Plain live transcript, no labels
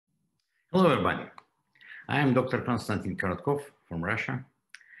Hello, everybody. I am Dr. Konstantin Korotkov from Russia,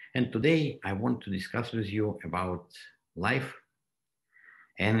 and today I want to discuss with you about life,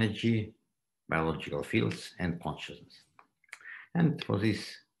 energy, biological fields, and consciousness. And for this,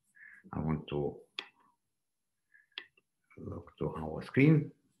 I want to look to our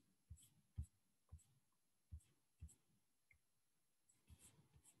screen.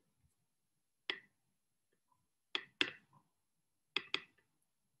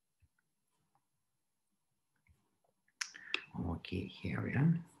 Okay, here we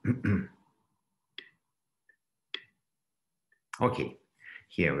are. Okay,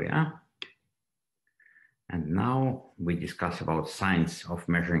 here we are. And now we discuss about science of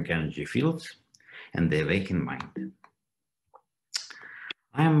measuring energy fields and the awakened mind.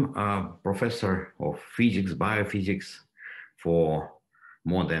 I am a professor of physics, biophysics for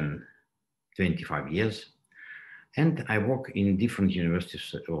more than 25 years. And I work in different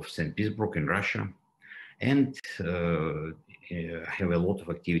universities of St. Petersburg in Russia and have a lot of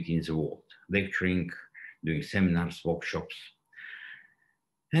activity in the world, lecturing, doing seminars, workshops.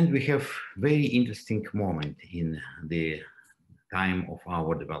 And we have very interesting moment in the time of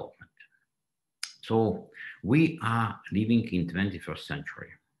our development. So we are living in 21st century,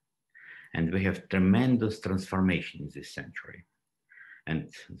 and we have tremendous transformation in this century.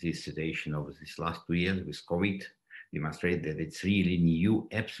 And this situation of this last 2 years with COVID demonstrate that it's really new,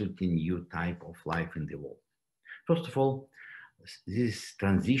 absolutely new type of life in the world. First of all, this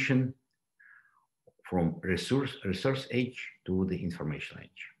transition from resource age to the information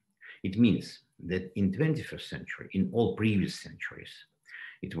age. It means that in 21st century, in all previous centuries,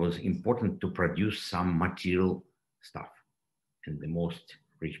 it was important to produce some material stuff. And the most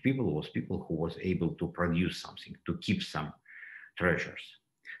rich people was people who was able to produce something, to keep some treasures.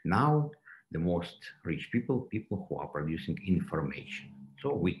 Now, the most rich people who are producing information.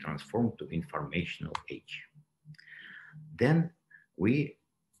 So we transform to informational age. Then we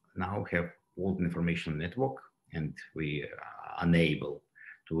now have all information network, and we are unable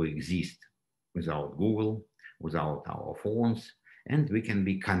to exist without Google, without our phones, and we can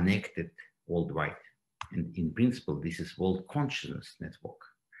be connected worldwide. And in principle, this is world consciousness network,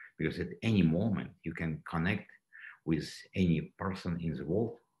 because at any moment you can connect with any person in the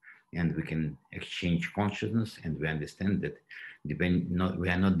world, and we can exchange consciousness, and we understand that we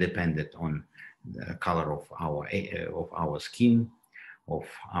are not dependent on the color of our skin, of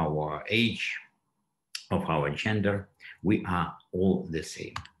our age, of our gender. We are all the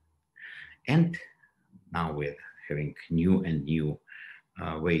same. And now we're having new and new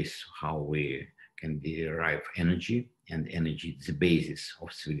ways how we can derive energy, and energy is the basis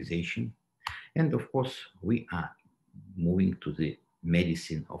of civilization. And of course, we are moving to the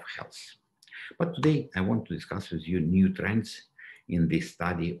medicine of health. But today I want to discuss with you new trends in the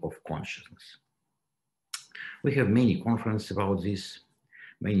study of consciousness. We have many conferences about this,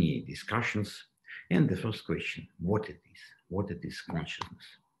 many discussions, and the first question, what it is consciousness?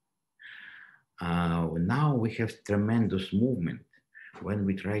 Now we have tremendous movement when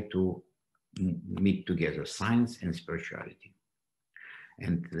we try to meet together science and spirituality.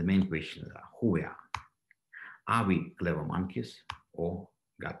 And the main question is who we are. Are we clever monkeys or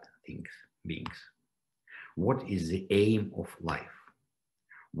God beings? What is the aim of life?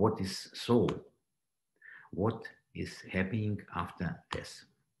 What is soul? What is happening after death?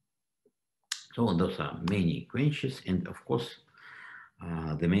 So those are many questions, and of course,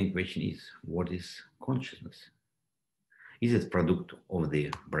 the main question is, what is consciousness? Is it product of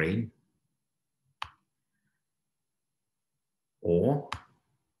the brain, or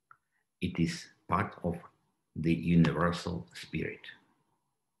it is part of the universal spirit?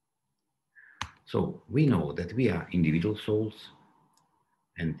 So we know that we are individual souls,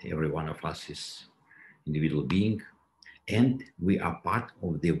 and every one of us is individual being, and we are part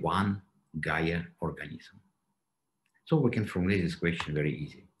of the one Gaia organism. So we can formulate this question very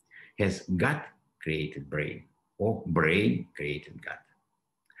easy. Has God created brain, or brain created God?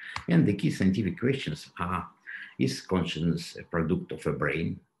 And the key scientific questions are, is consciousness a product of a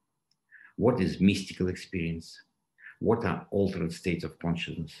brain? What is mystical experience? What are altered states of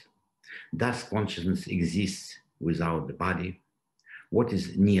consciousness? Does consciousness exist without the body? What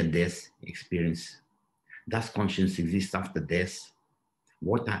is near-death experience? Does consciousness exist after death?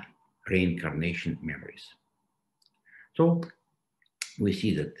 What are reincarnation memories? So we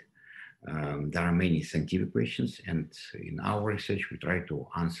see that there are many scientific questions, and in our research we try to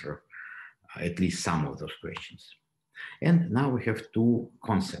answer at least some of those questions. And now we have two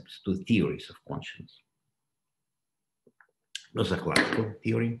concepts, two theories of consciousness. There's a classical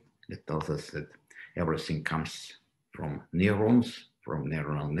theory that tells us that everything comes from neurons, from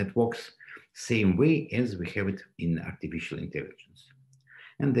neural networks, same way as we have it in artificial intelligence.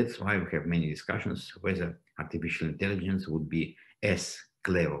 And that's why we have many discussions whether artificial intelligence would be as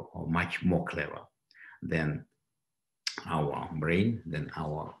clever or much more clever than our brain, than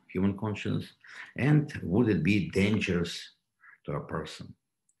our human consciousness, and would it be dangerous to a person?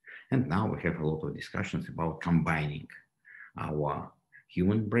 And now we have a lot of discussions about combining our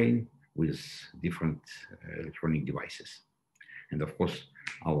human brain with different electronic devices. And of course,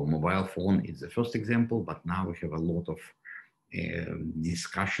 our mobile phone is the first example, but now we have a lot of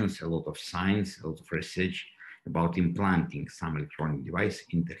discussions, a lot of science, a lot of research about implanting some electronic device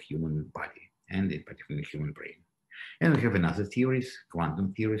in the human body and in particular human brain. And we have another theories,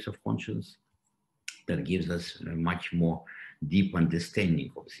 quantum theories of consciousness, that gives us a much more deep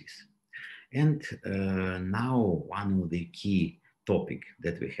understanding of this. And now one of the key topic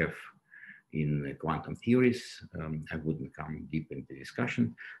that we have in quantum theories, I wouldn't come deep into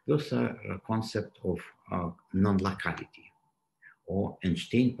discussion, those are a concept of non-locality or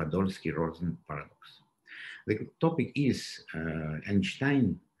Einstein-Podolsky-Rosen paradox. The topic is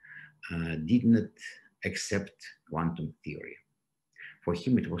Einstein did not accept quantum theory. For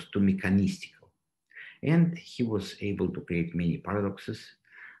him, it was too mechanistical. And he was able to create many paradoxes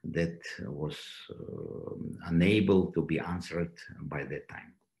that was unable to be answered by that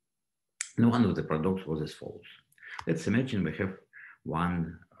time. And one of the paradoxes was as follows. Let's imagine we have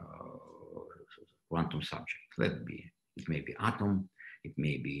one quantum subject. It may be atom, it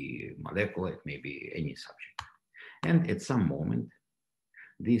may be molecule, it may be any subject. And at some moment,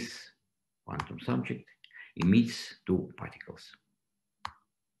 this quantum subject emits two particles.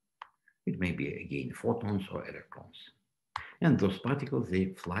 It may be again photons or electrons. And those particles,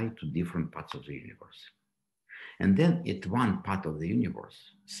 they fly to different parts of the universe. And then at one part of the universe,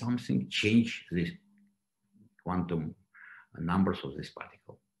 something changed the quantum numbers of this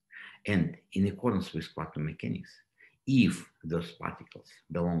particle. And in accordance with quantum mechanics, if those particles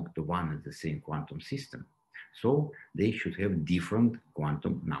belong to one and the same quantum system, so they should have different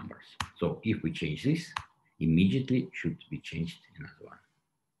quantum numbers. So if we change this, immediately should be changed another one.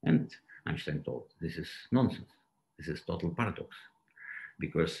 And Einstein told, this is nonsense. This is total paradox,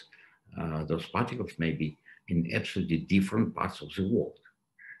 because those particles may be in absolutely different parts of the world.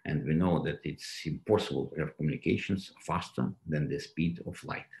 And we know that it's impossible to have communications faster than the speed of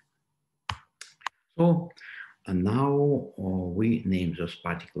light. So now we name those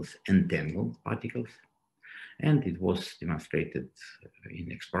particles entangled particles. And it was demonstrated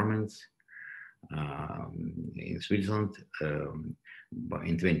in experiments in Switzerland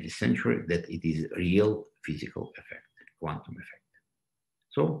in 20th century that it is a real physical effect, quantum effect.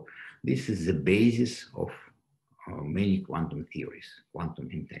 So this is the basis of many quantum theories, quantum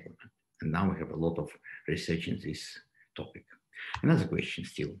entanglement. And now we have a lot of research in this topic. Another question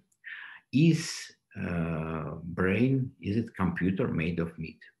still, is brain, is it computer made of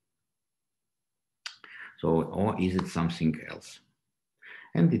meat? So, or is it something else?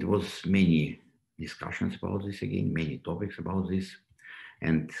 And it was many discussions about this again, many topics about this,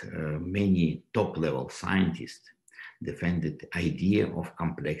 and many top-level scientists defended the idea of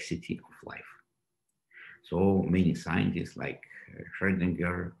complexity of life. So many scientists like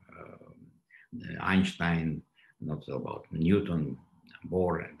Schrödinger, Einstein, not about Newton,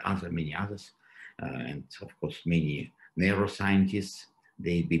 Bohr, and many others, and of course many neuroscientists,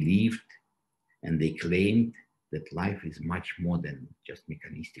 they believed and they claimed that life is much more than just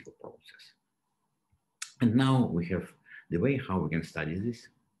mechanistical process. And now we have the way how we can study this.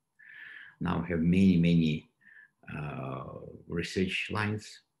 Now we have many research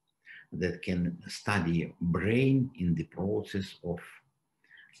lines that can study brain in the process of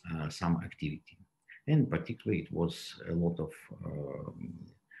some activity. And particularly it was a lot of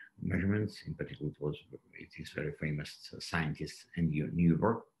measurements. In particular, it is very famous scientist in New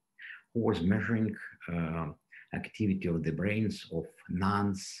York who was measuring activity of the brains of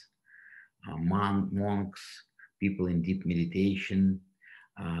nuns, monks, people in deep meditation.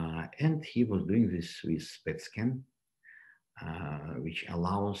 And he was doing this with PET scan, which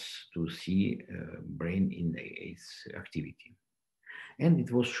allows to see brain in its activity. And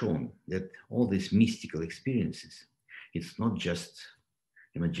it was shown that all these mystical experiences, it's not just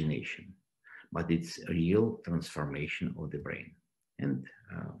imagination, but it's a real transformation of the brain. And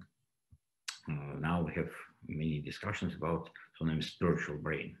now we have many discussions about so-named spiritual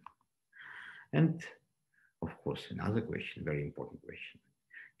brain. And of course, another question, very important question,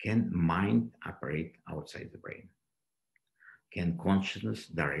 can mind operate outside the brain? Can consciousness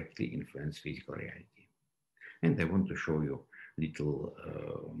directly influence physical reality? And I want to show you a little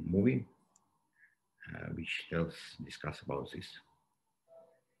movie which discuss about this.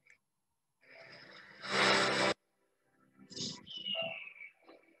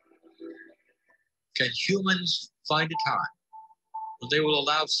 can humans find a time when they will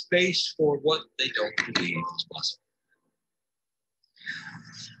allow space for what they don't believe is possible.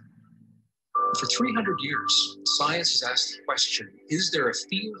 For 300 years, science has asked the question, is there a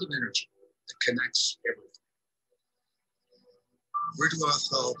field of energy that connects everything? Where do our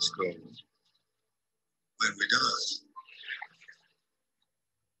thoughts go when we die?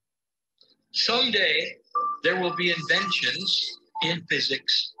 Someday, there will be inventions in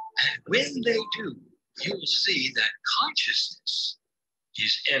physics, and when they do, you will see that consciousness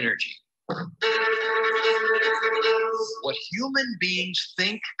is energy. What human beings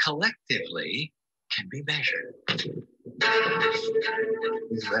think collectively can be measured.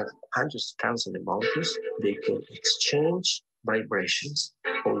 You have hundreds of thousands of molecules. They can exchange vibrations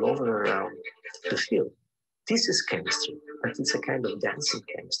all over around the field. This is chemistry, but it's a kind of dancing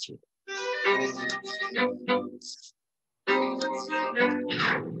chemistry.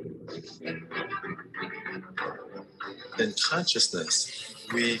 In consciousness,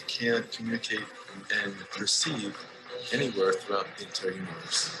 we can communicate and perceive anywhere throughout the entire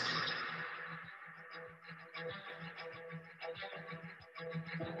universe.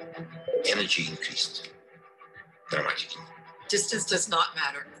 Energy increased dramatically. Distance does not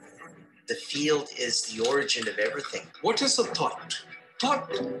matter. The field is the origin of everything. What is a thought?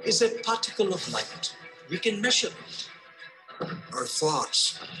 Thought is a particle of light. We can measure it. Our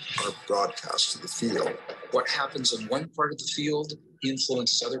thoughts are broadcast to the field. What happens in one part of the field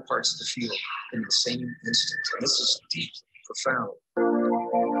influences other parts of the field in the same instant. And this is deep, profound.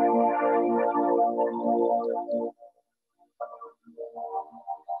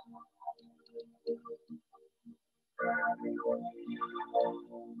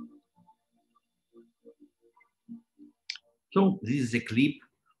 So this is a clip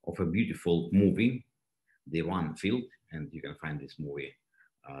of a beautiful movie, The One Field, and you can find this movie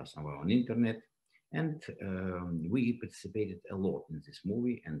somewhere on the internet. And we participated a lot in this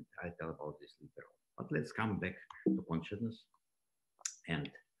movie, and I tell about this later on. But let's come back to consciousness and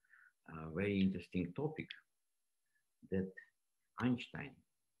a very interesting topic that Einstein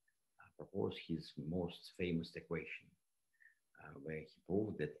proposed his most famous equation, where he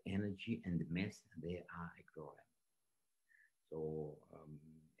proved that energy and mass, they are equivalent. So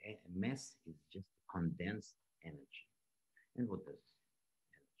mass is just condensed energy. And what does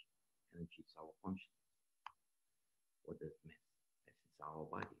energy? Energy is our consciousness. What does mass? Mass is our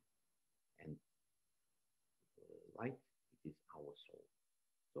body. And light, it is our soul.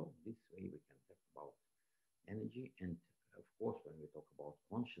 So this way we can talk about energy. And of course, when we talk about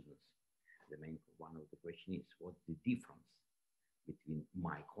consciousness, the main one of the question is, what's the difference between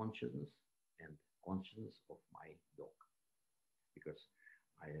my consciousness and consciousness of my dog? Because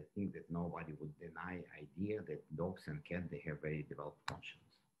I think that nobody would deny idea that dogs and cats, they have very developed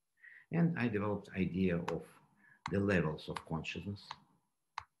consciousness. And I developed idea of the levels of consciousness,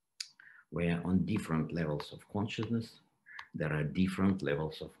 where on different levels of consciousness, there are different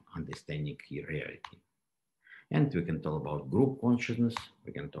levels of understanding reality. And we can talk about group consciousness,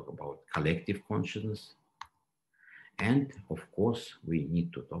 we can talk about collective consciousness. And of course, we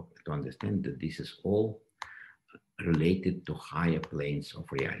need to understand that this is all related to higher planes of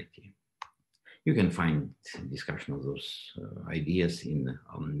reality. You can find discussion of those ideas in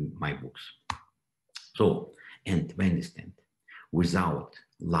my books. So, and we understand, without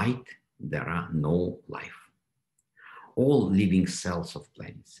light, there are no life. All living cells of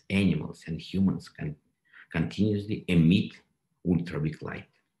plants, animals, and humans can continuously emit ultraviolet light,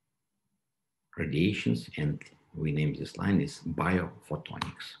 radiations, and we name this line is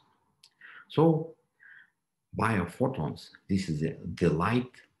biophotonics. So, biophotons, this is the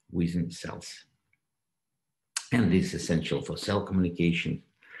light within cells. And this is essential for cell communication.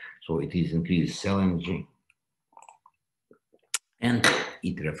 So it is increased cell energy. And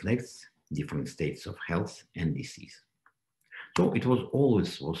it reflects different states of health and disease. So it was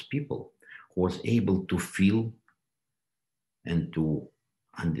always those people who was able to feel and to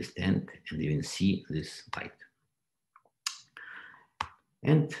understand and even see this light.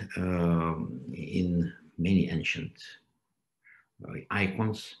 And in many ancient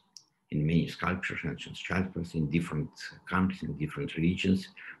icons, in many sculptures, ancient sculptures in different countries, in different regions,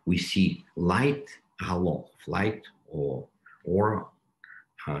 we see light, halo of light, or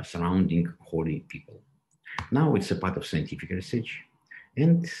surrounding holy people. Now it's a part of scientific research,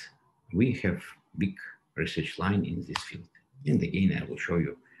 and we have big research line in this field. And again, I will show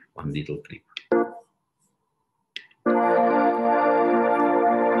you one little clip.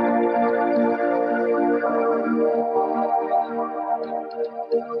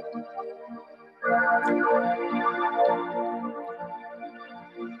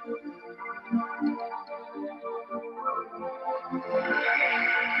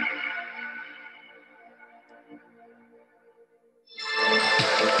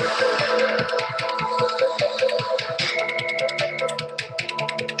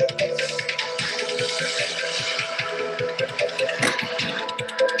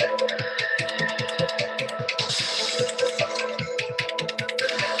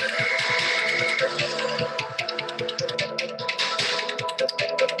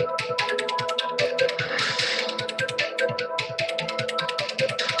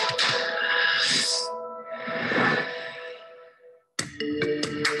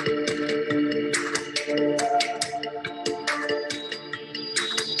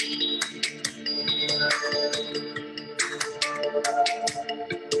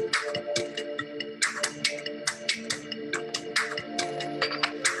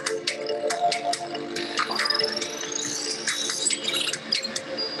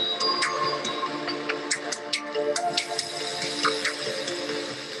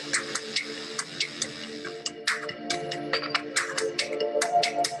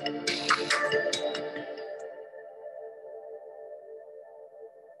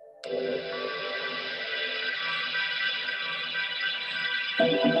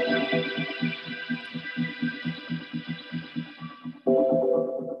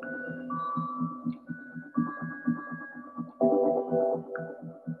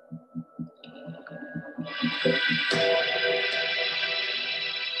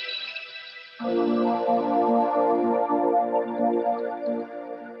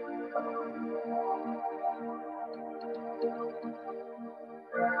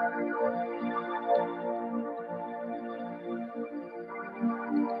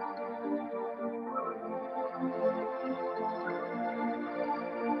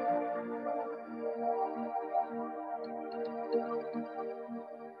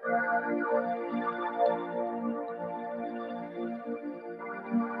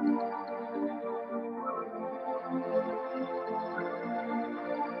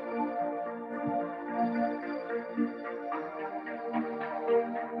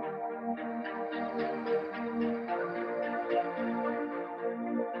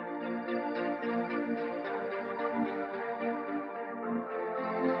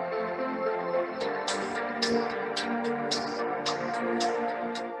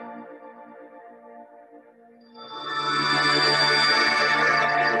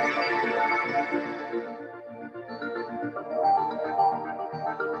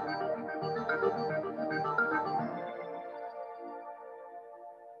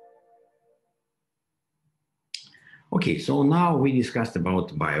 Okay, so now we discussed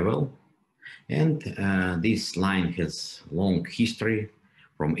about biowell, and this line has long history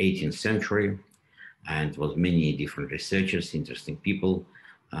from 18th century, and was many different researchers, interesting people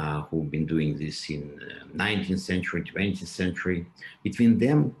who've been doing this in 19th century, 20th century. Between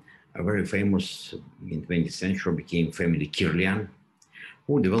them, a very famous in 20th century became family Kirlian,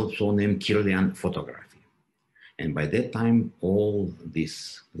 who developed so named Kirlian photography. And by that time, all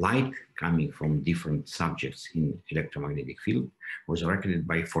this light coming from different subjects in electromagnetic field was recorded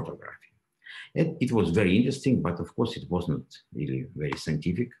by photography. It was very interesting, but of course it was not really very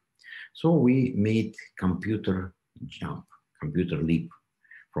scientific. So we made computer jump, computer leap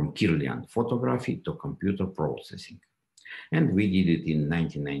from Kirlian photography to computer processing. And we did it in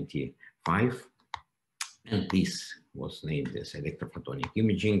 1995. And this was named as electrophotonic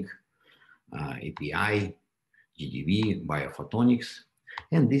imaging, API, GDV, biophotonics,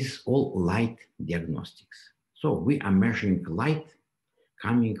 and this is all light diagnostics. So we are measuring light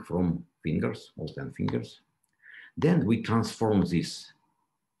coming from fingers, all 10 fingers. Then we transform this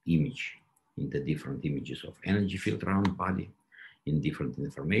image into different images of energy field around body, in different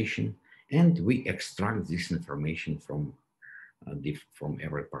information, and we extract this information from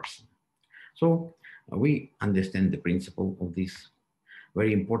every person. So we understand the principle of this.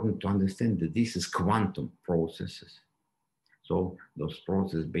 Very important to understand that this is quantum processes. So those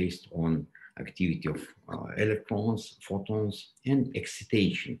processes based on activity of electrons, photons, and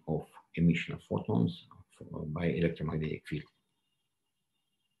excitation of emission of photons by electromagnetic field.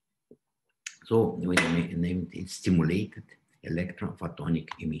 So we named it stimulated electrophotonic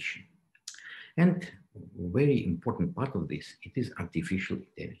emission. And very important part of this, it is artificial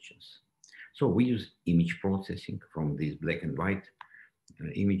intelligence. So we use image processing from this black and white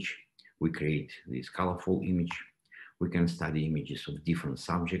image. We create this colorful image. We can study images of different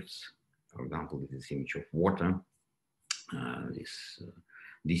subjects. For example, this image of water, this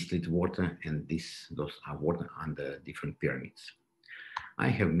distilled water, and those are water under different pyramids. I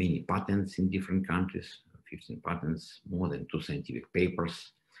have many patents in different countries, 15 patents, more than 2 scientific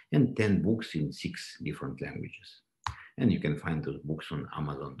papers, and 10 books in 6 different languages. And you can find those books on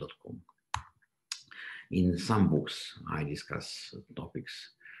Amazon.com. In some books, I discuss topics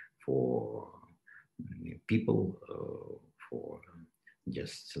for people, for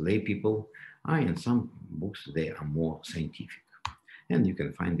just lay people. In some books, they are more scientific. And you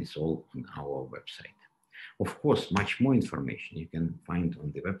can find this all on our website. Of course, much more information you can find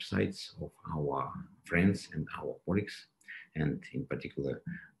on the websites of our friends and our colleagues, and in particular,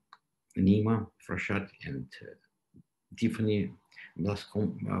 Nima Frashat and Tiffany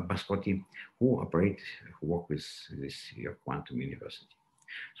Bascotti, who work with your quantum university.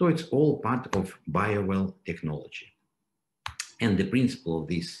 So it's all part of biowell technology. And the principle of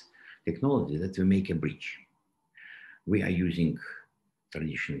this technology is that we make a bridge. We are using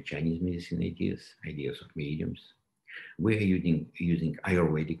traditional Chinese medicine ideas of mediums. We are using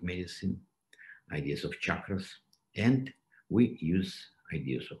Ayurvedic medicine, ideas of chakras, and we use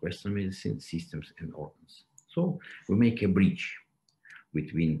ideas of Western medicine, systems, and organs. So we make a bridge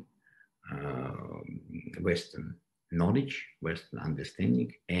between Western knowledge, Western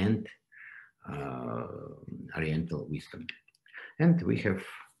understanding, and Oriental wisdom. And we have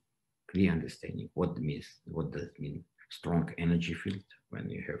clear understanding what does it mean strong energy field, when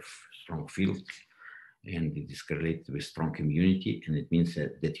you have strong field, and it is correlated with strong immunity, and it means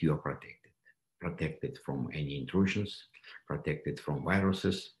that you are protected from any intrusions, protected from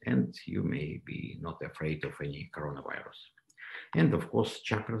viruses, and you may be not afraid of any coronavirus. And of course,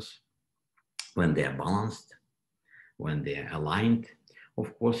 chakras, when they are balanced, when they are aligned, of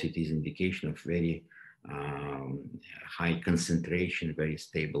course, it is indication of very high concentration, very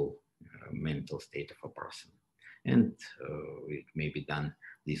stable mental state of a person. And it may be done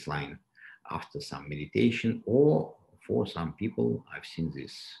this line after some meditation, or for some people, I've seen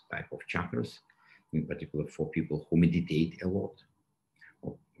this type of chakras, in particular for people who meditate a lot,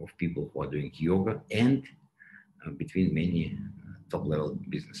 of people who are doing yoga, and between many top-level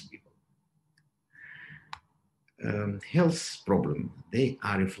business people. Health problem, they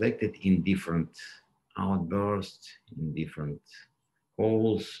are reflected in different outbursts, in different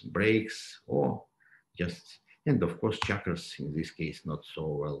holes, breaks, or just, and of course, chakras in this case not so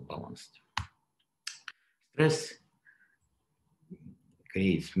well balanced. Stress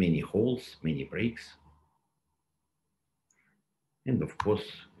creates many holes, many breaks, and of course,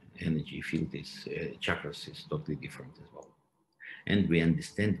 energy field is chakras is totally different as well. And we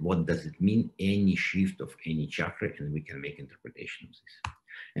understand what does it mean, any shift of any chakra, and we can make interpretation of this.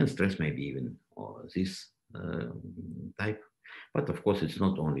 And stress may be even this type. But of course, it's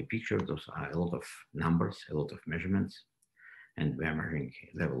not only pictures, those are a lot of numbers, a lot of measurements. And we are measuring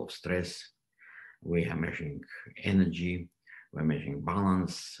level of stress, we are measuring energy, we're measuring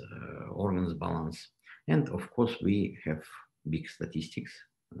balance, organs balance. And of course, we have big statistics.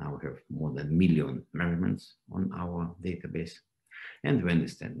 Now we have more than 1 million measurements on our database. And we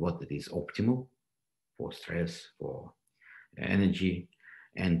understand what it is optimal for stress, for energy,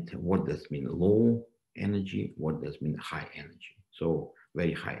 and what does mean low energy, what does mean high energy. So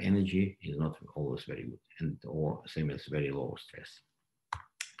very high energy is not always very good, and or same as very low stress.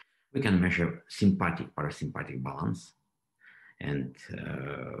 We can measure sympathetic, parasympathetic balance, and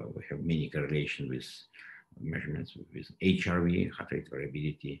we have many correlations with measurements with HRV, heart rate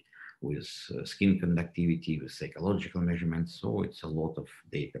variability, with skin conductivity, with psychological measurements. So it's a lot of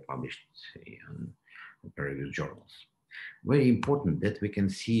data published in peer-reviewed journals. Very important that we can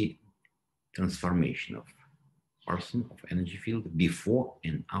see transformation of person, of energy field, before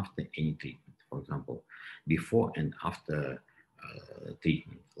and after any treatment. For example, before and after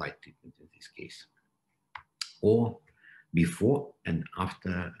treatment, light treatment in this case, or before and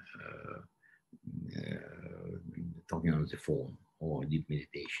after talking on the phone or deep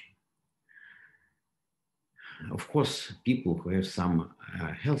meditation. Of course, people who have some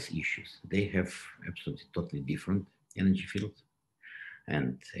health issues, they have absolutely totally different energy field.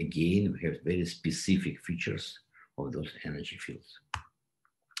 And again, we have very specific features of those energy fields.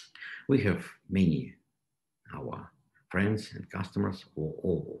 We have many our friends and customers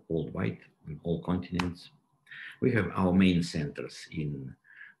all worldwide, on all continents. We have our main centers in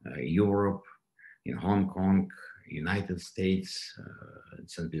Europe, in Hong Kong, United States, in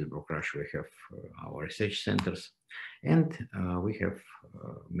St. Petersburg, Russia. We have our research centers, and we have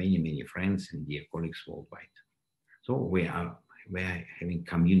many friends and dear colleagues worldwide. So we are having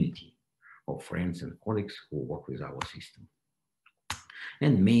community of friends and colleagues who work with our system.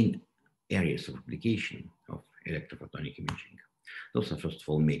 And main areas of application of electrophotonic imaging. Those are first of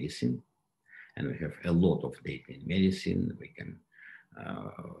all medicine, and we have a lot of data in medicine. We can,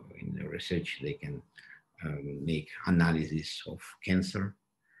 in the research, they can make analysis of cancer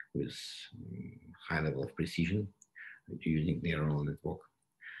with high level of precision using neural network.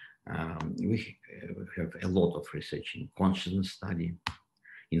 We have a lot of research in consciousness study,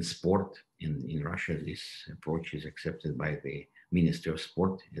 in sport. In Russia, this approach is accepted by the Ministry of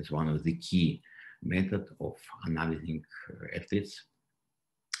Sport as one of the key methods of analyzing athletes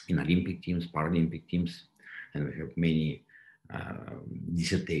in Olympic teams, Paralympic teams, and we have many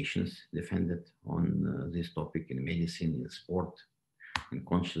dissertations defended on this topic in medicine, in sport, in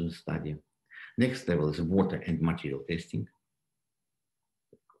consciousness study. Next level is water and material testing.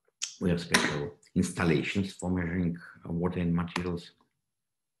 We have special installations for measuring water and materials,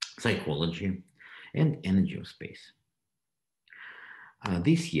 psychology, and energy of space.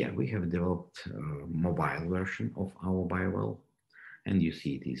 This year, we have developed a mobile version of our BioWell, and you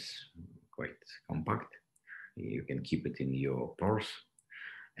see it is quite compact. You can keep it in your purse,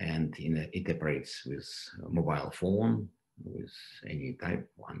 and it operates with a mobile phone, with any type,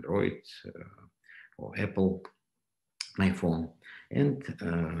 Android or Apple iPhone, and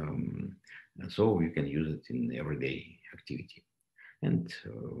so you can use it in everyday activity. And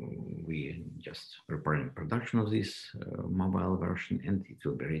we just preparing production of this mobile version, and it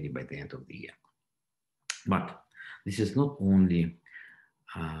will be ready by the end of the year. But this is not only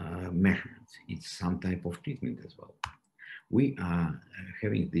measurements, it's some type of treatment as well. We are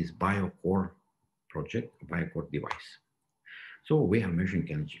having this BioCore project, BioCore device. So we are measuring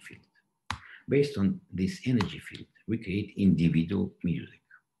energy field. Based on this energy field, we create individual music,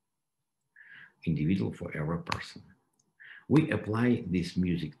 individual for every person. We apply this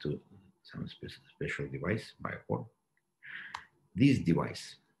music to some special device, biocore. This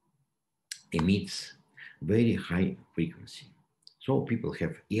device emits very high frequency. So people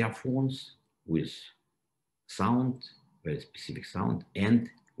have earphones with sound, very specific sound, and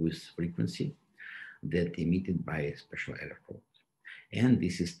with frequency that emitted by a special electrode. And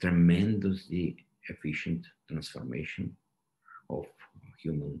this is tremendously efficient transformation of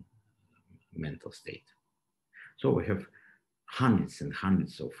human mental state. So we have hundreds and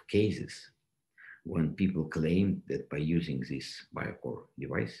hundreds of cases when people claim that by using this biocore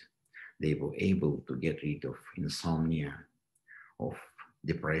device, they were able to get rid of insomnia, of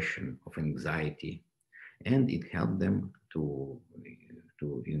depression, of anxiety, and it helped them to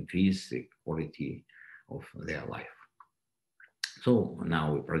increase the quality of their life. So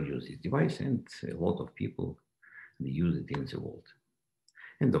now we produce this device and a lot of people use it in the world.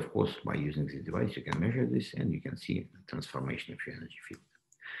 And of course, by using this device, you can measure this and you can see the transformation of your energy field.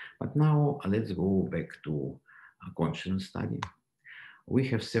 But now let's go back to a consciousness study. We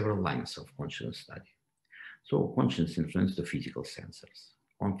have several lines of consciousness study. So consciousness influence the physical sensors,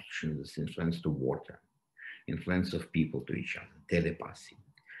 consciousness influence the water, influence of people to each other, telepathy,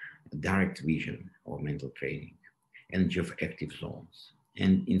 direct vision or mental training, energy of active zones,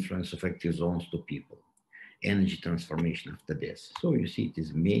 and influence of active zones to people, energy transformation after death. So you see, it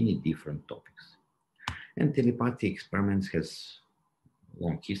is many different topics. And telepathy experiments has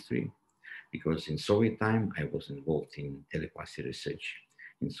long history, because in Soviet time, I was involved in telepathy research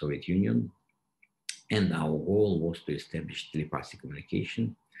in Soviet Union. And our goal was to establish telepathy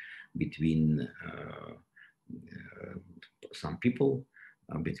communication between some people,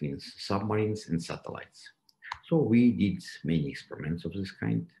 between submarines and satellites. So we did many experiments of this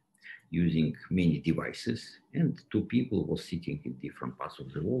kind, using many devices, and two people were sitting in different parts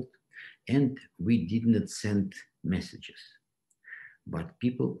of the world, and we did not send messages, but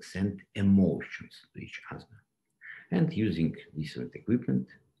people sent emotions to each other. And using different equipment,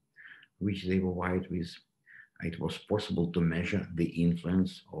 which they were wired with, it was possible to measure the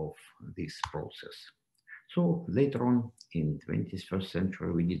influence of this process. So later on, in 21st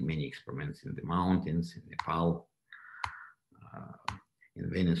century, we did many experiments in the mountains, in Nepal, in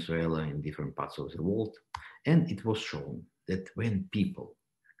Venezuela, in different parts of the world. And it was shown that when people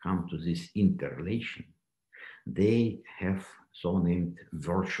come to this interrelation, they have so-named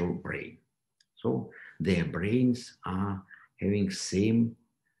virtual brain. So their brains are having same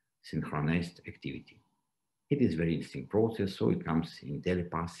synchronized activity. It is a very interesting process. So it comes in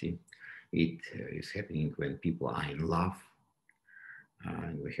telepathy. It is happening when people are in love.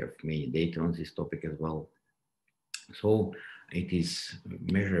 And we have many data on this topic as well. So it is a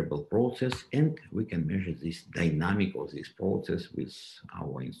measurable process, and we can measure this dynamic of this process with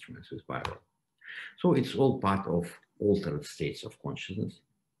our instruments, with bio. So it's all part of altered states of consciousness.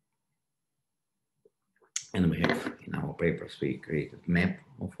 And we have in our papers, we created a map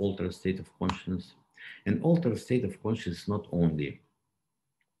of altered state of consciousness. And altered state of consciousness is not only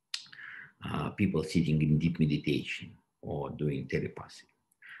people sitting in deep meditation or doing telepathy.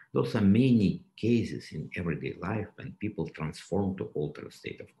 Those are many cases in everyday life when people transform to altered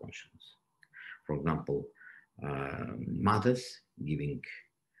state of consciousness. For example, mothers giving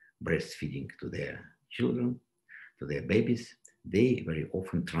breastfeeding to their children, to their babies, they very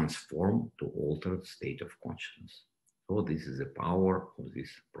often transform to altered state of consciousness. So this is the power of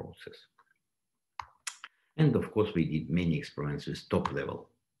this process. And of course, we did many experiments with top level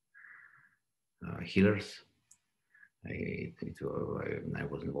healers. I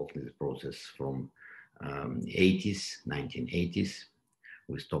was involved in this process from 1980s,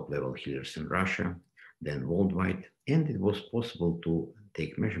 with top level healers in Russia, then worldwide. And it was possible to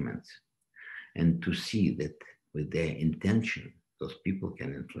take measurements and to see that with their intention, those people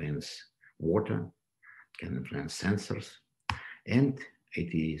can influence water, can influence sensors. And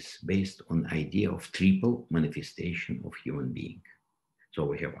it is based on idea of triple manifestation of human being. So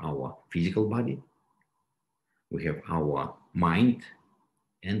we have our physical body, we have our mind,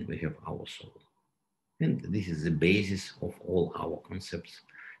 and we have our soul. And this is the basis of all our concepts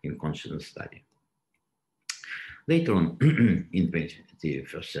in consciousness study. Later on, in the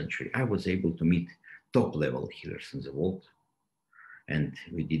 21st century, I was able to meet top-level healers in the world. And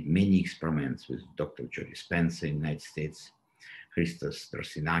we did many experiments with Dr. Joe Dispenza in the United States, Christos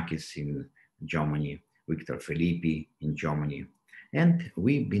Drassinakis in Germany, Victor Filippi in Germany. And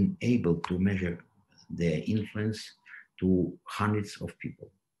we've been able to measure their influence to hundreds of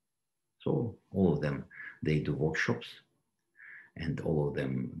people. So all of them, they do workshops, and all of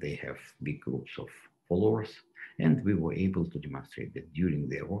them, they have big groups of followers. And we were able to demonstrate that during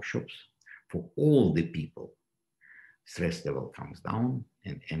their workshops, for all the people, stress level comes down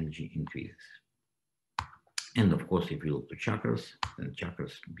and energy increases. And of course, if you look to chakras, then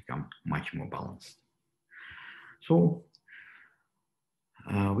chakras become much more balanced. So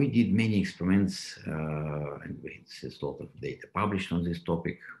we did many experiments and there's a lot of data published on this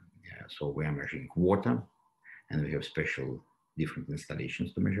topic. So we are measuring water, and we have special different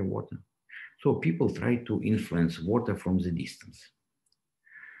installations to measure water. So people try to influence water from the distance.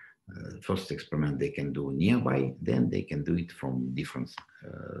 First experiment they can do nearby, then they can do it from different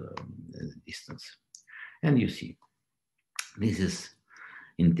distance. And you see, this is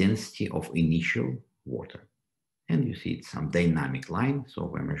intensity of initial water. And you see it's some dynamic line. So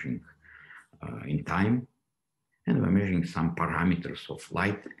we're measuring in time, and we're measuring some parameters of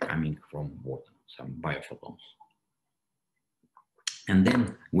light coming from water, some biophotons. And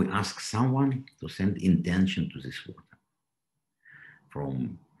then we ask someone to send intention to this water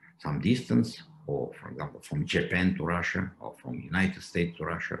from some distance, or for example, from Japan to Russia, or from United States to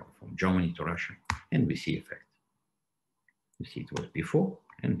Russia, or from Germany to Russia, and we see effect. You see it was before,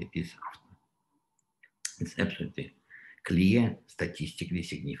 and it is after. It's absolutely clear, statistically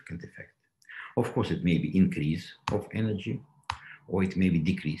significant effect. Of course, it may be increase of energy, or it may be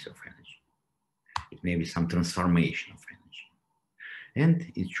decrease of energy. It may be some transformation of energy.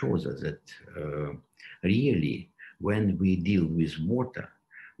 And it shows us that really, when we deal with water,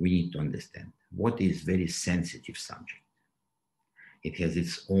 we need to understand what is very sensitive subject. It has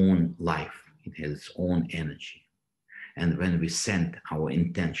its own life, it has its own energy. And when we send our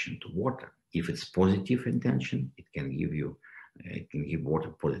intention to water, if it's positive intention, it can give water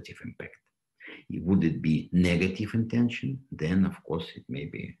positive impact. Would it be negative intention, then of course it may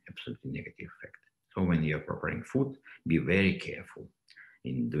be absolutely negative effect. So when you're preparing food, be very careful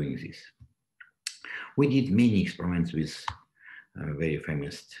in doing this. We did many experiments with a very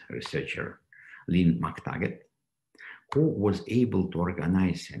famous researcher, Lynn McTaggart, who was able to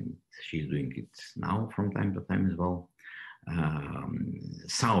organize, and she's doing it now from time to time as well,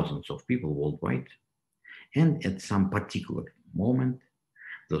 thousands of people worldwide. And at some particular moment,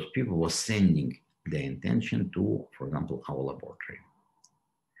 those people were sending their intention to, for example, our laboratory.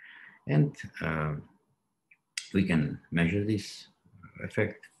 And we can measure this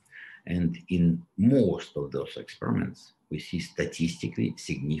effect. And in most of those experiments, we see statistically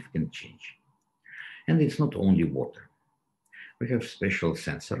significant change. And it's not only water. We have special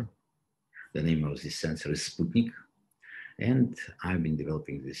sensor. The name of this sensor is Sputnik. And I've been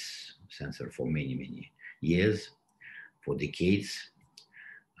developing this sensor for many, many years, for decades.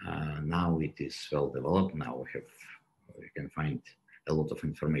 Now it is well developed. Now we can find a lot of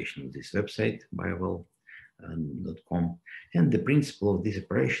information on this website, biowell.com. And the principle of this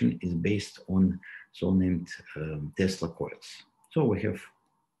operation is based on so-named Tesla coils. So we have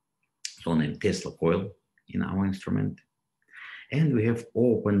so-named Tesla coil in our instrument, and we have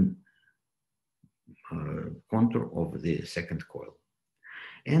open contour of the second coil.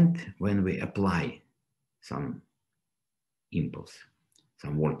 And when we apply some impulse,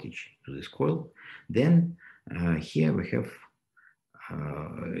 some voltage to this coil, then here we have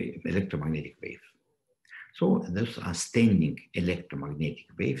electromagnetic wave. So those are standing electromagnetic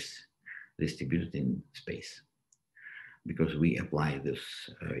waves distributed in space, because we apply these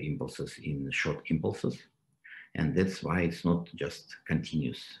impulses in short impulses, and that's why it's not just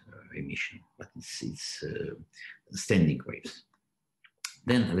continuous emission, but it's standing waves.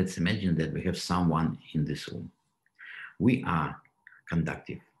 Then let's imagine that we have someone in this room. We are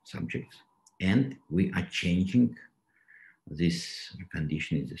conductive subjects, and we are changing this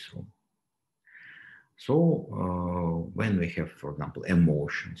condition in this room. So when we have, for example,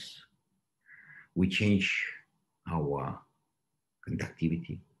 emotions, we change our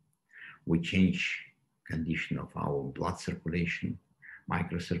conductivity, we change condition of our blood circulation,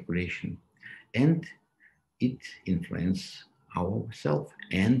 microcirculation, and it influences ourselves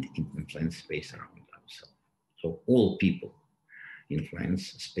and it influences space around ourselves. So all people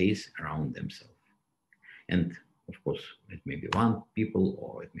influence space around themselves. And of course, it may be one people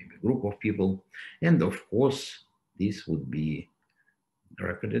or it may be a group of people. And of course, this would be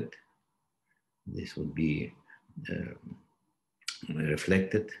recorded. This would be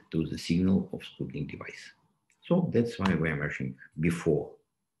reflected to the signal of Sputnik device. So that's why we are measuring before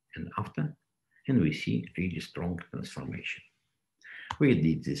and after, and we see really strong transformation. We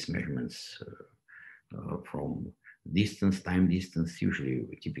did these measurements from distance, time distance. Usually,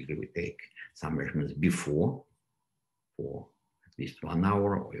 typically we take some measurements before for at least 1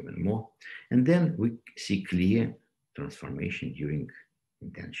 hour or even more. And then we see clear transformation during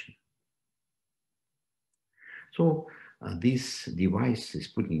intention. So This device, this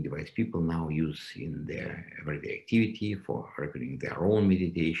Sputnik device, people now use in their everyday activity for recording their own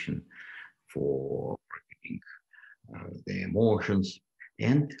meditation, for recording their emotions,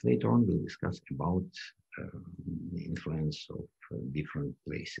 and later on we'll discuss about the influence of different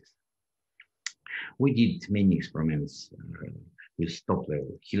places. We did many experiments with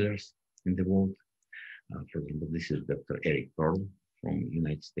top-level killers in the world. For example, this is Dr. Eric Pearl from the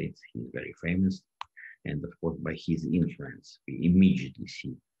United States. He's very famous. And of course, by his influence, we immediately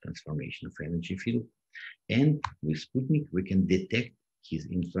see transformation of energy field. And with Sputnik, we can detect his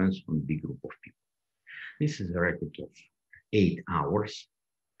influence on a big group of people. This is a record of 8 hours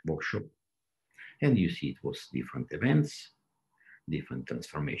workshop. And you see it was different events, different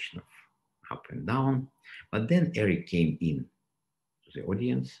transformation of up and down. But then Eric came in to the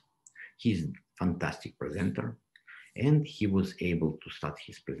audience. He's a fantastic presenter. And he was able to start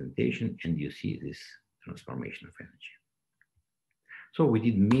his presentation, and you see this transformation of energy. So we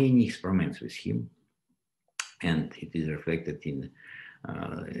did many experiments with him, and it is reflected in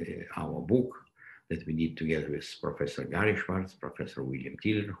our book that we did together with Professor Gary Schwartz, Professor William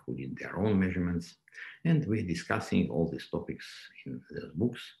Tiller, who did their own measurements. And we're discussing all these topics in the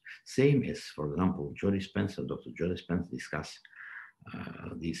books, same as, for example, Jody Spencer, Dr. Jody Spencer discussed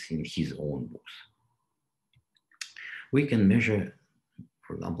this in his own books. We can measure,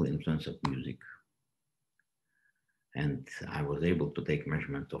 for example, influence of music. And I was able to take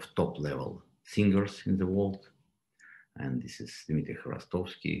measurement of top-level singers in the world. And this is Dmitry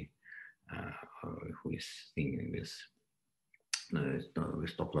Khrostovsky, who is singing with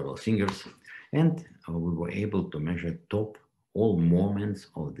top-level singers. And we were able to measure all moments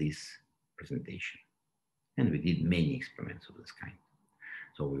of this presentation. And we did many experiments of this kind.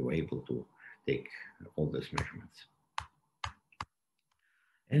 So we were able to take all these measurements.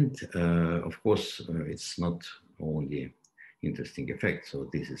 And of course, it's not only interesting effect. So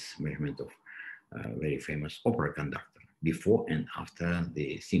this is measurement of very famous opera conductor before and after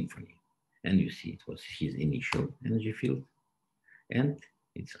the symphony. And you see it was his initial energy field and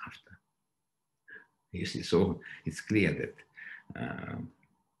it's after. You see, so it's clear that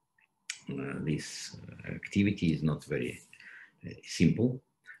this activity is not very simple,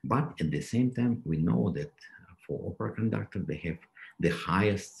 but at the same time, we know that for opera conductor, they have the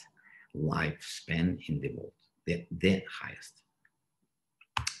highest lifespan in the world, the highest.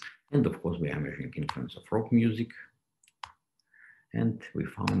 And of course, we are measuring influence of rock music. And we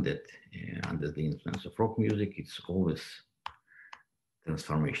found that under the influence of rock music, it's always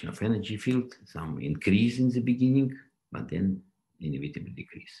transformation of energy field, some increase in the beginning, but then inevitably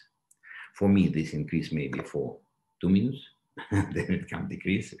decrease. For me, this increase may be for 2 minutes, then it can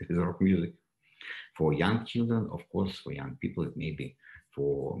decrease with rock music. For young children, of course, for young people, it may be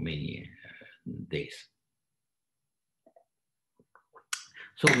for many days.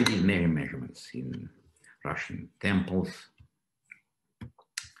 So we did many measurements in Russian temples,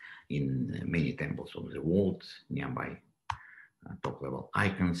 in many temples of the world, nearby top-level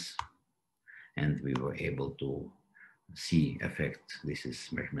icons, and we were able to see effect. This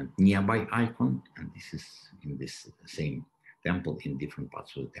is measurement nearby icon, and this is in this same temple in different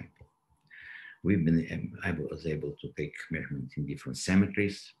parts of the temple. I was able to take measurements in different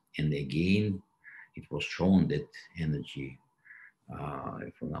cemeteries, and again, it was shown that energy,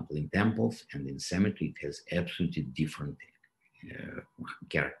 for example, in temples and in cemetery, it has absolutely different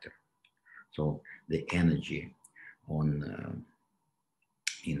character. So the energy on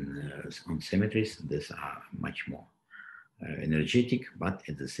cemeteries, these are much more energetic, but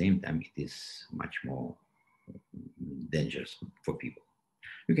at the same time, it is much more dangerous for people.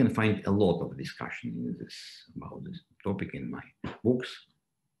 You can find a lot of discussion about this topic in my books,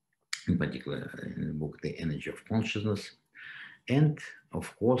 in particular in the book, The Energy of Consciousness. And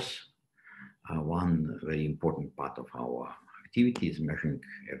of course, one very important part of our activity is measuring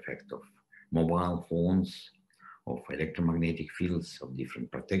effect of mobile phones, of electromagnetic fields, of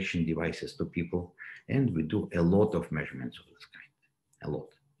different protection devices to people. And we do a lot of measurements of this kind, a lot.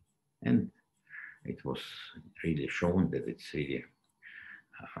 And it was really shown that it's really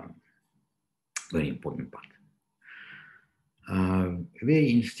very important part. Very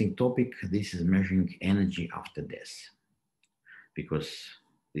interesting topic. This is measuring energy after death, because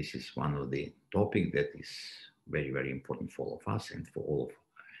this is one of the topics that is very, very important for all of us and for all of us.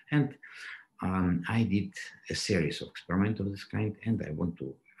 And I did a series of experiments of this kind, and I want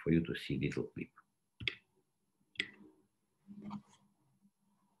for you to see a little clip.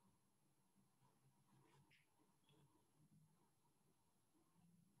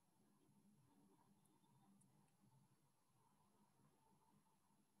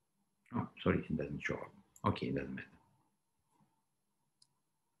 Oh, sorry, it doesn't show up. Okay, it doesn't matter.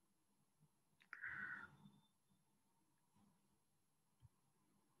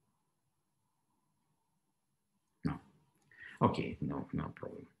 Okay, no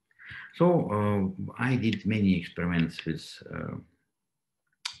problem. So I did many experiments with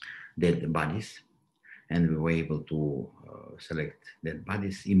dead bodies, and we were able to select dead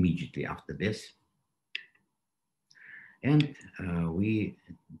bodies immediately after death. And we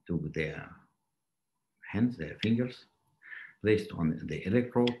took their hands, their fingers, placed on the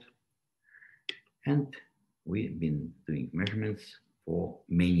electrode, and we've been doing measurements for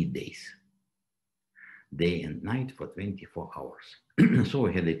many days, day and night for 24 hours. So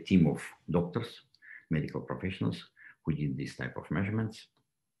we had a team of doctors, medical professionals who did this type of measurements.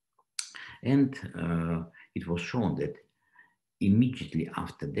 And it was shown that immediately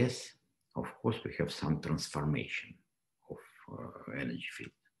after death, of course, we have some transformation of energy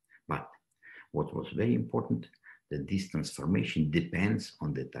field. But what was very important, that this transformation depends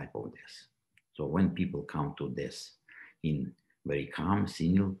on the type of death. So when people come to death in very calm,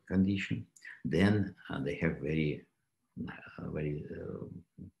 senile condition, then they have very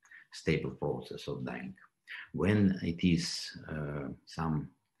stable process of dying. When it is some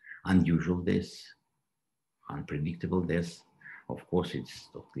unusual death, unpredictable death, of course, it's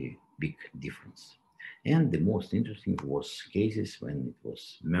totally big difference. And the most interesting was cases when it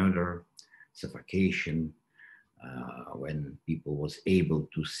was murder, suffocation, when people was able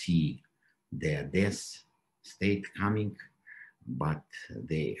to see their death state coming, but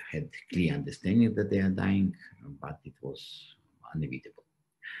they had clear understanding that they are dying, but it was unevitable.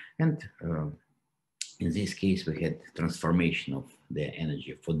 And in this case, we had transformation of their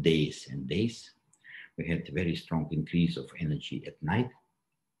energy for days and days. We had very strong increase of energy at night.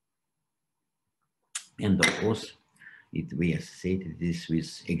 And of course, we associated this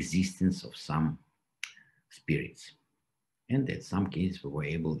with existence of some spirits. And in some cases, we were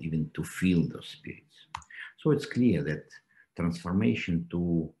able even to feel those spirits. So it's clear that transformation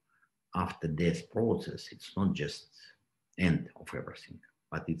to after death process, it's not just end of everything,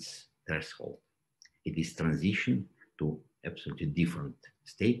 but it's threshold. It is transition to absolutely different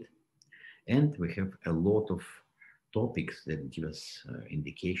state. And we have a lot of topics that give us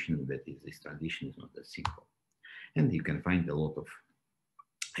indication that this transition is not that simple. And you can find a lot of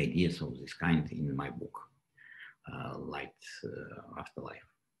ideas of this kind in my book, Light Afterlife.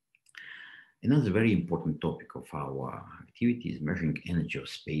 Another very important topic of our activity is measuring energy of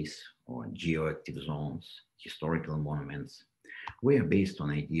space or geoactive zones, historical monuments. We are based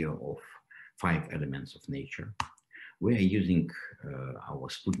on idea of 5 elements of nature. We are using our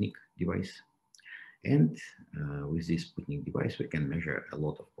Sputnik device. And with this Sputnik device, we can measure a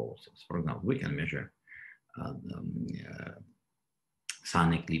lot of processes. For example, we can measure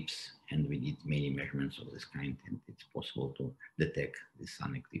sun eclipse, and we did many measurements of this kind, and it's possible to detect the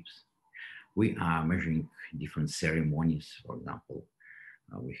sun eclipse. We are measuring different ceremonies. For example,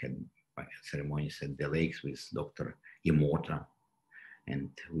 we had ceremonies at the lakes with Dr. Imota, and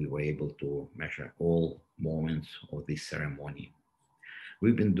we were able to measure all moments of this ceremony.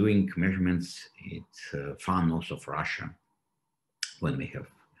 We've been doing measurements at far north of Russia, when we have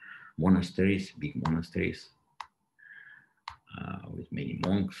monasteries, big monasteries, with many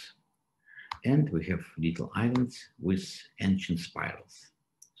monks, and we have little islands with ancient spirals.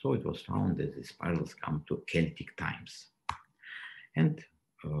 So it was found that the spirals come to Celtic times. And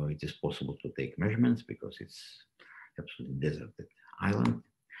it is possible to take measurements because it's absolutely deserted island.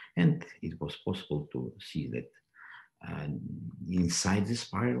 And it was possible to see that inside the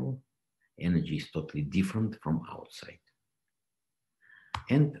spiral, energy is totally different from outside.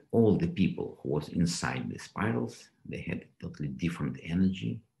 And all the people who was inside the spirals, they had totally different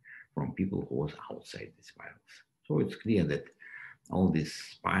energy from people who was outside the spirals. So it's clear that all these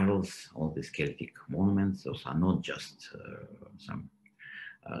spirals, all these Celtic monuments, those are not just some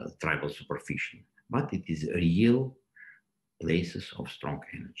tribal superstition, but it is real places of strong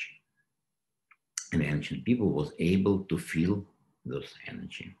energy. And ancient people was able to feel those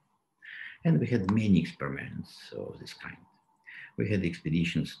energy. And we had many experiments of this kind. We had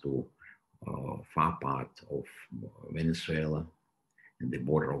expeditions to far part of Venezuela and the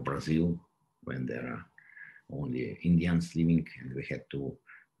border of Brazil, when there are only Indians living, and we had to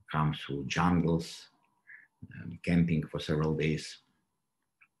come through jungles, camping for several days.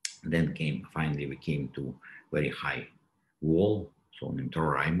 Then finally we came to very high wall, so named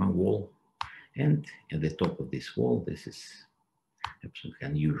Roraima wall. And at the top of this wall, this is absolutely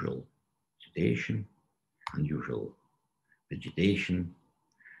unusual situation, unusual vegetation.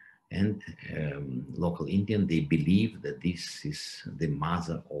 And local Indian, they believe that this is the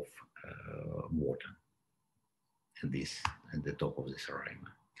mother of water, and this at the top of this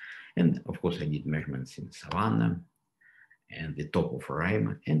Roraima. And of course, I did measurements in Savannah and the top of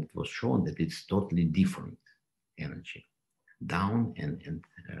Roraima, and it was shown that it's totally different energy. down and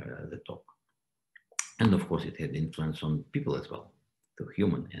the top. And of course, it had influence on people as well, the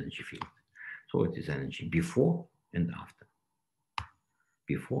human energy field. So it is energy before and after.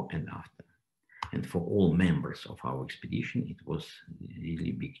 Before and after. And for all members of our expedition, it was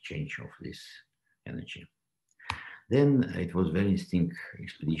really big change of this energy. Then it was very interesting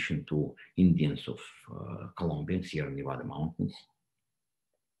expedition to Indians of Colombia, Sierra Nevada mountains.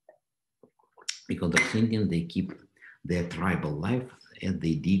 Because those Indians, they keep their tribal life as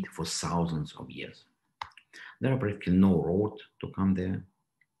they did for thousands of years. There are practically no road to come there,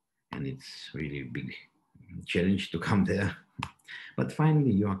 and it's really a big challenge to come there. But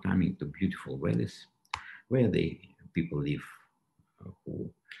finally, you are coming to beautiful valleys where the people live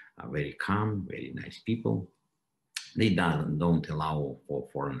who are very calm, very nice people. They don't allow for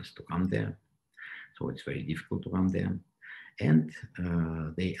foreigners to come there, so it's very difficult to come there. And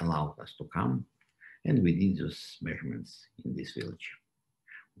they allowed us to come, and we did those measurements in this village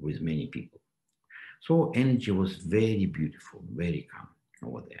with many people. So energy was very beautiful, very calm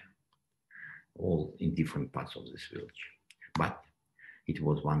over there, all in different parts of this village. But it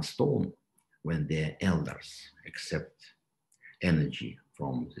was one stone when their elders accept energy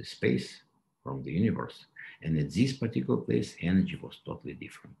from the space, from the universe. And at this particular place, energy was totally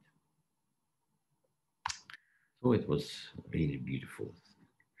different. So it was really beautiful.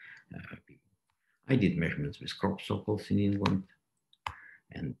 I did measurements with crop circles in England,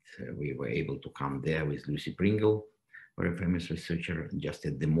 and we were able to come there with Lucy Pringle, very famous researcher, just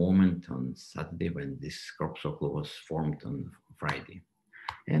at the moment on Saturday when this crop circle was formed on Friday.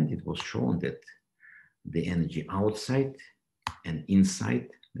 And it was shown that the energy outside and inside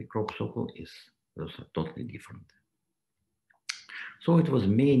the crop circle was totally different. So it was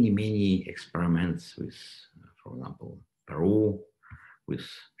many experiments with, for example, Peru, with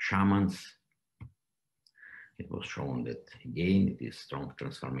shamans. It was shown that again, it is strong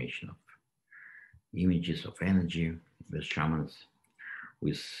transformation of images of energy with shamans,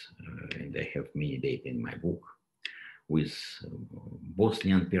 with, and I have many data in my book, with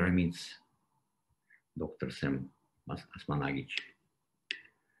Bosnian pyramids, Dr. Sam Asmanagic.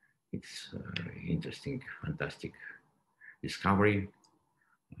 It's interesting, fantastic discovery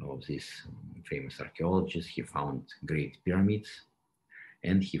of this famous archaeologist. He found great pyramids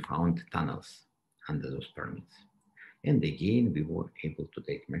and he found tunnels under those pyramids. And again, we were able to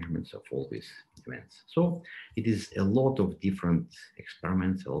take measurements of all these events. So it is a lot of different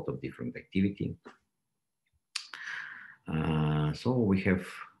experiments, a lot of different activity. So we have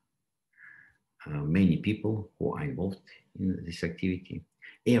many people who are involved in this activity.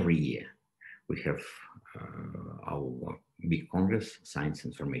 Every year we have our big congress, Science,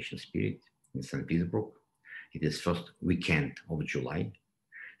 Information, Spirit, in St. Petersburg. It is first weekend of July.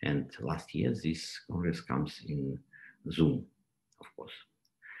 And last year, this congress comes in Zoom, of course.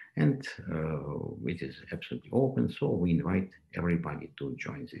 And it is absolutely open, so we invite everybody to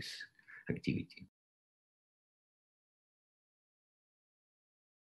join this activity.